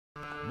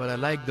but I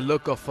like the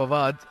look of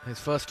Fawad. His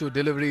first two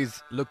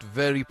deliveries looked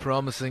very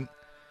promising.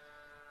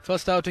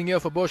 First outing here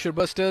for Bosher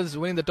Busters,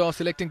 winning the toss,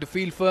 selecting to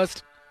field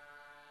first.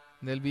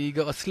 There'll be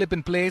a slip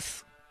in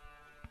place.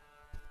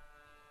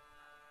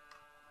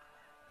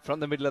 From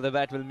the middle of the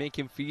bat will make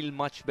him feel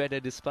much better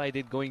despite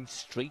it going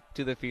straight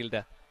to the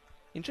fielder.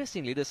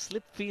 Interestingly, the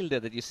slip fielder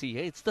that you see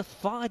here, it's the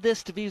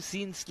farthest we've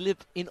seen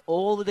slip in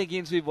all the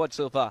games we've watched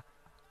so far.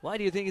 Why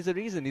do you think is the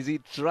reason? Is he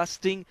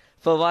trusting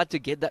Fawad to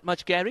get that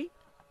much carry?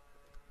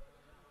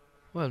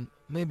 Well,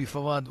 maybe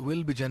Fawad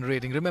will be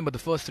generating. Remember, the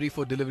first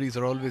 3-4 deliveries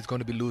are always going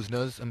to be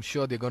looseners. I'm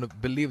sure they're going to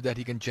believe that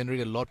he can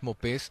generate a lot more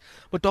pace.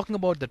 But talking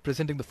about that,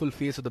 presenting the full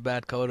face of the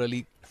bat, Fawad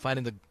Ali,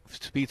 finding the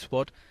speed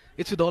spot,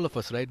 it's with all of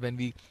us, right? When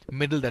we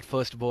middle that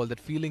first ball, that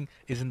feeling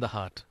is in the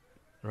heart,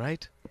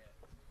 right?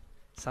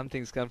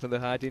 Something's come from the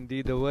heart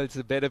indeed. The world's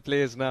a better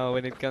players now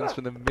when it comes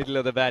from the middle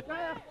of the bat.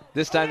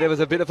 This time there was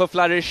a bit of a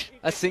flourish.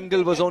 A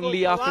single was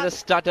only after a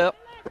stutter.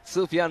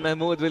 Sufyan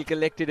Mahmood will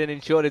collect it and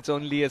ensure it's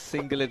only a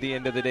single at the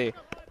end of the day.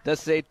 The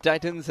Said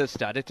Titans have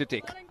started to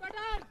tick.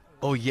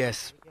 Oh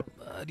yes,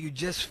 but you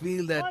just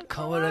feel that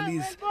Fawad Ali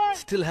is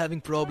still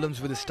having problems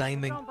with his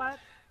timing.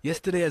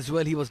 Yesterday as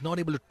well, he was not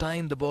able to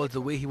time the balls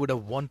the way he would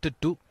have wanted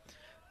to.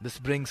 This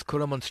brings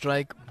Khurram on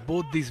strike.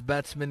 Both these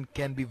batsmen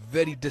can be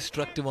very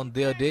destructive on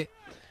their day.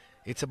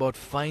 It's about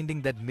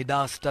finding that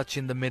Midas touch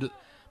in the middle.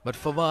 But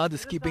Fawad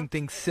is keeping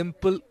things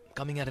simple,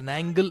 coming at an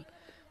angle.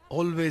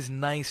 Always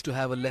nice to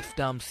have a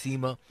left-arm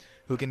seamer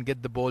who can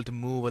get the ball to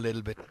move a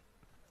little bit.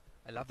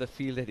 I love the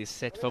field that is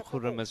set for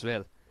Khurram as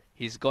well.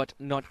 He's got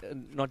not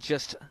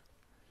just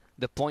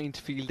the point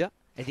fielder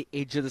at the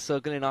edge of the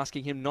circle and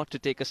asking him not to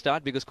take a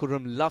start, because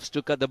Khurram loves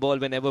to cut the ball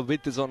whenever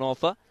width is on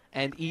offer.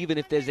 And even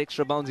if there's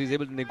extra bounds, he's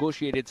able to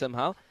negotiate it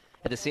somehow.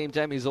 At the same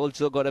time, he's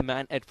also got a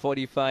man at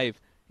 45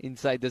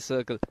 inside the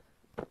circle.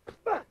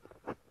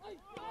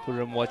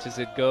 Khurram watches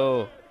it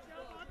go.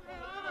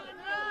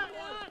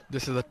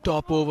 This is a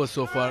top over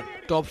so far.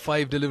 Top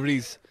 5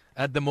 deliveries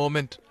at the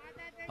moment.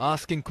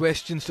 Asking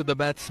questions to the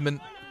batsman.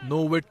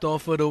 No width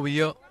offered over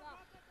here.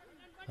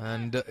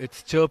 And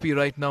it's chirpy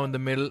right now in the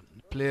middle.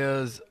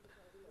 Players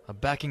are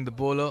backing the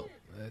bowler.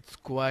 It's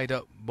quite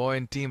a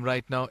buoyant team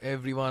right now.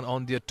 Everyone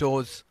on their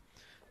toes,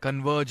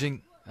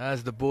 converging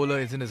as the bowler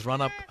is in his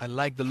run-up. I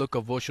like the look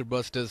of Bosher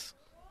Busters.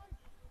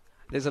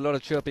 There's a lot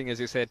of chirping, as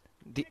you said.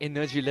 The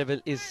energy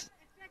level is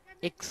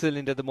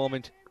excellent at the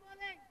moment.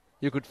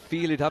 You could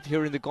feel it up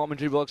here in the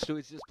commentary box too.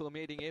 It's just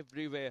permeating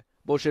everywhere.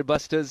 Bosher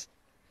Busters,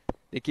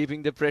 they're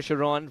keeping the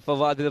pressure on.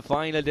 Fawad with the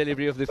final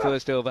delivery of the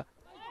first over.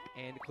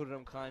 And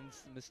Khurram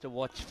Khan's Mr.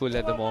 Watchful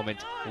at the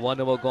moment.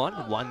 1 over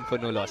gone, 1 for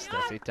no loss.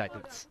 That's it,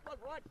 Titans.